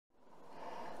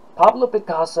Pablo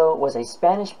Picasso was a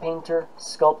Spanish painter,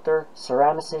 sculptor,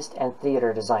 ceramicist, and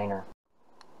theater designer.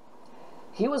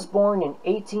 He was born in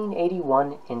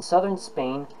 1881 in southern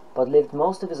Spain, but lived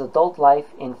most of his adult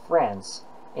life in France.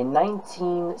 In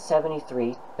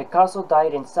 1973, Picasso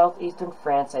died in southeastern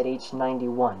France at age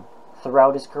 91.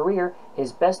 Throughout his career,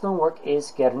 his best-known work is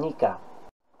Guernica.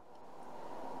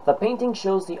 The painting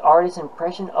shows the artist's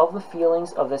impression of the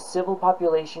feelings of the civil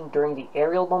population during the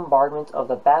aerial bombardment of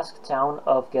the Basque town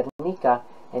of Guernica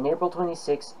on April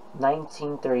 26,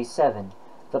 1937.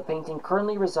 The painting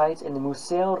currently resides in the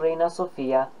Museo Reina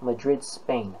Sofia, Madrid,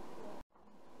 Spain.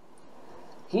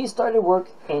 He started work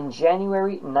in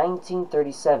January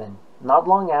 1937, not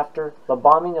long after the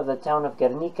bombing of the town of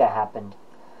Guernica happened.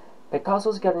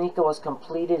 Picasso's Guernica was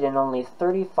completed in only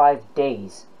 35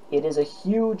 days. It is a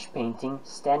huge painting,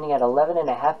 standing at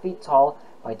 11.5 feet tall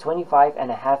by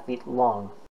 25.5 feet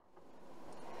long.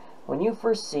 When you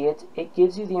first see it, it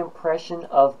gives you the impression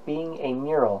of being a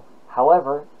mural.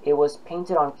 However, it was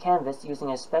painted on canvas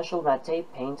using a special matte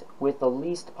paint with the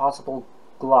least possible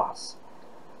gloss.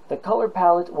 The color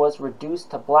palette was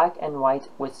reduced to black and white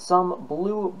with some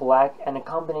blue-black and a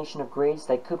combination of grades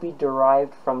that could be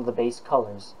derived from the base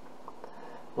colors.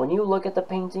 When you look at the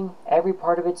painting, every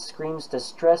part of it screams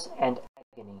distress and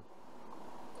agony.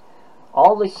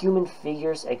 All the human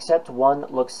figures except one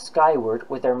look skyward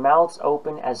with their mouths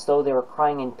open as though they were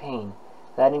crying in pain.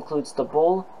 That includes the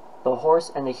bull, the horse,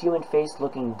 and the human face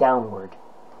looking downward.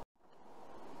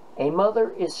 A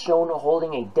mother is shown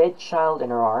holding a dead child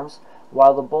in her arms,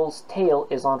 while the bull's tail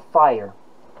is on fire.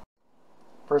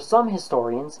 For some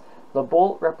historians, the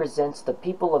bull represents the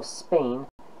people of Spain,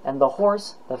 and the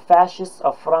horse, the fascists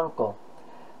of Franco.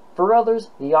 For others,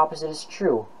 the opposite is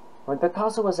true. When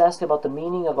Picasso was asked about the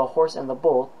meaning of the horse and the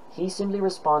bull, he simply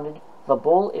responded, "The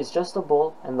bull is just a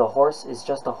bull, and the horse is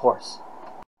just a horse."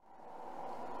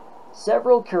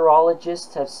 Several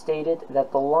Kurologists have stated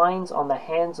that the lines on the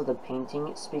hands of the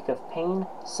painting speak of pain,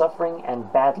 suffering,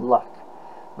 and bad luck.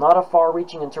 Not a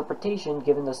far-reaching interpretation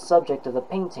given the subject of the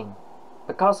painting.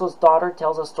 Picasso's daughter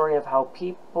tells a story of how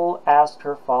people asked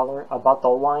her father about the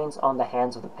lines on the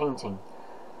hands of the painting.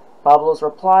 Pablo's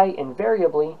reply,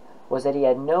 invariably, was that he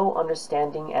had no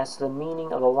understanding as to the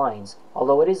meaning of the lines,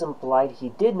 although it is implied he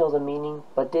did know the meaning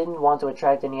but didn't want to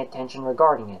attract any attention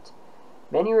regarding it.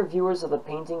 Many reviewers of the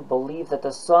painting believe that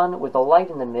the sun with the light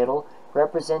in the middle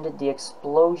represented the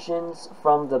explosions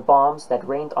from the bombs that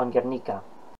rained on Guernica.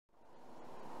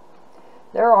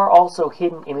 There are also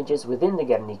hidden images within the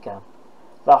Guernica.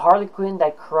 The harlequin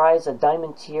that cries a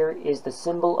diamond tear is the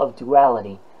symbol of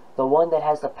duality, the one that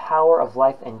has the power of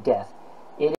life and death.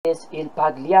 It is Il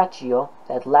Pagliaccio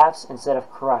that laughs instead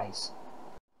of cries.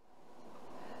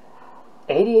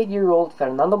 88-year-old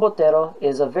Fernando Botero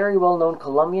is a very well-known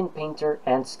Colombian painter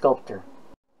and sculptor.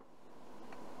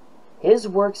 His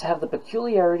works have the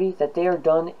peculiarity that they are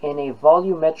done in a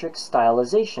volumetric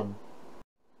stylization.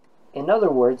 In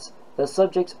other words, the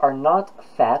subjects are not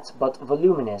fat but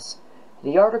voluminous.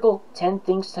 The article 10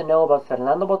 Things to Know About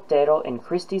Fernando Botero in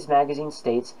Christie's magazine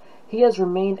states, he has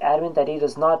remained adamant that he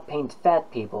does not paint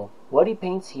fat people. What he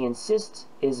paints, he insists,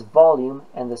 is volume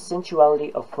and the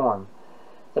sensuality of form.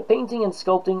 The painting and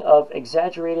sculpting of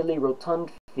exaggeratedly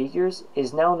rotund figures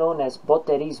is now known as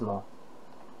Boterismo.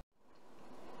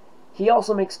 He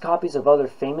also makes copies of other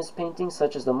famous paintings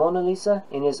such as the Mona Lisa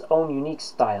in his own unique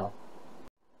style.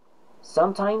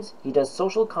 Sometimes he does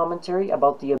social commentary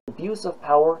about the abuse of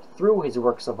power through his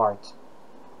works of art.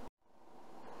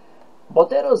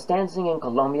 Botero's Dancing in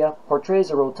Colombia portrays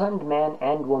a rotund man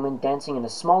and woman dancing in a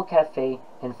small cafe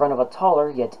in front of a taller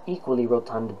yet equally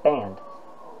rotund band,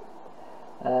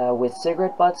 with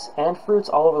cigarette butts and fruits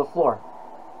all over the floor.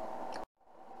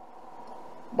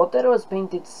 Botero has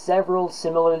painted several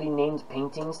similarly named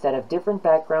paintings that have different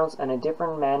backgrounds and a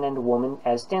different man and woman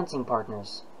as dancing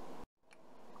partners.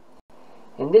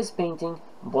 In this painting,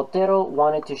 Botero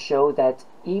wanted to show that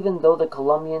even though the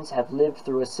Colombians have lived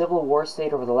through a civil war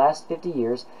state over the last 50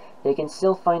 years, they can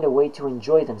still find a way to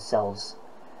enjoy themselves.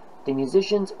 The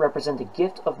musicians represent the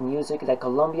gift of music that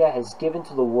Colombia has given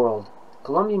to the world.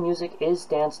 Colombian music is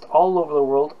danced all over the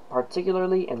world,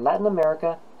 particularly in Latin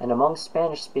America and among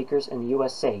Spanish speakers in the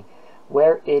USA,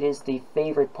 where it is the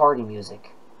favorite party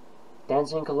music.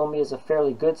 Dancing in Colombia is a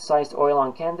fairly good-sized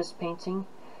oil-on-canvas painting.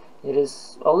 It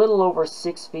is a little over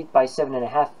 6 feet by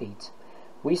 7.5 feet.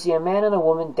 We see a man and a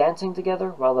woman dancing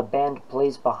together while the band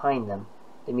plays behind them.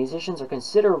 The musicians are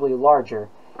considerably larger.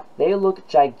 They look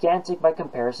gigantic by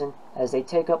comparison as they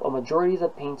take up a majority of the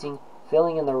painting,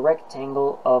 filling in the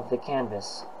rectangle of the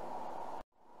canvas.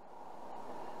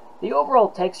 The overall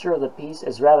texture of the piece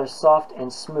is rather soft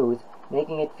and smooth,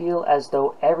 making it feel as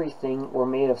though everything were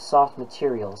made of soft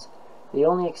materials, the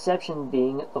only exception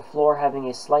being the floor having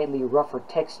a slightly rougher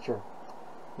texture.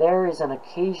 There is an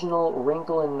occasional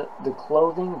wrinkle in the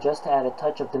clothing just to add a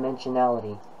touch of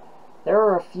dimensionality. There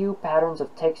are a few patterns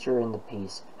of texture in the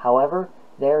piece. However,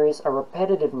 there is a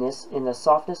repetitiveness in the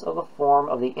softness of the form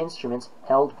of the instruments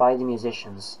held by the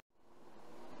musicians.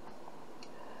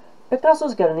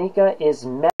 Picasso's Guernica is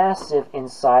massive in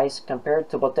size compared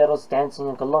to Botero's Dancing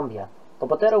in Colombia. The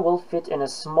Botero will fit in a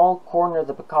small corner of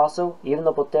the Picasso, even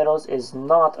though Botero's is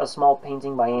not a small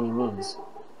painting by any means.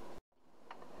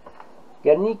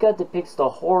 Guernica depicts the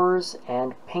horrors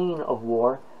and pain of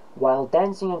war, while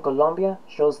Dancing in Colombia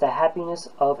shows the happiness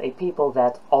of a people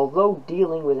that, although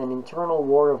dealing with an internal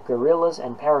war of guerrillas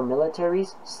and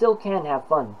paramilitaries, still can have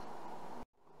fun.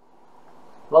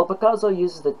 While Picasso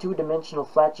uses the two-dimensional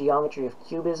flat geometry of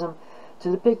Cubism to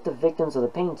depict the victims of the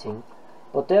painting,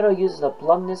 Botero uses the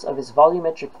bluntness of his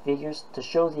volumetric figures to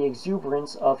show the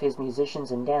exuberance of his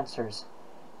musicians and dancers.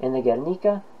 In the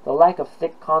Guernica, the lack of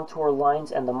thick contour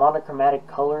lines and the monochromatic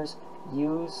colors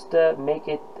used make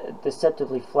it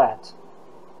deceptively flat.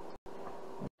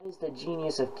 That is the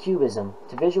genius of Cubism,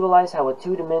 to visualize how a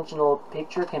two-dimensional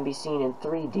picture can be seen in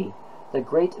 3D. The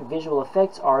great visual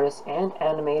effects artist and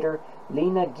animator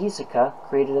Lina Giesica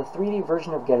created a 3D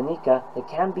version of Guernica that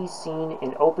can be seen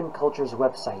in Open Culture's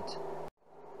website.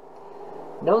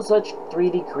 No such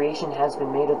 3D creation has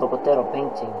been made of the Botero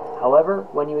painting. However,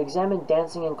 when you examine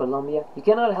Dancing in Colombia, you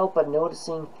cannot help but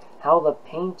noticing how the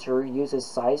painter uses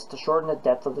size to shorten the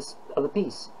depth of the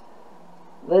piece.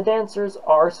 The dancers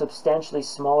are substantially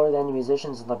smaller than the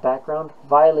musicians in the background,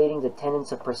 violating the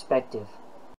tenets of perspective.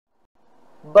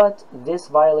 But this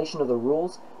violation of the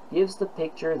rules gives the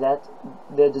picture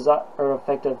the desired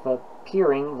effect of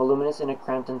appearing voluminous in a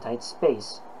cramped and tight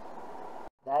space.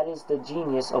 That is the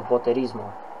genius of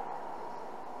Boterismo.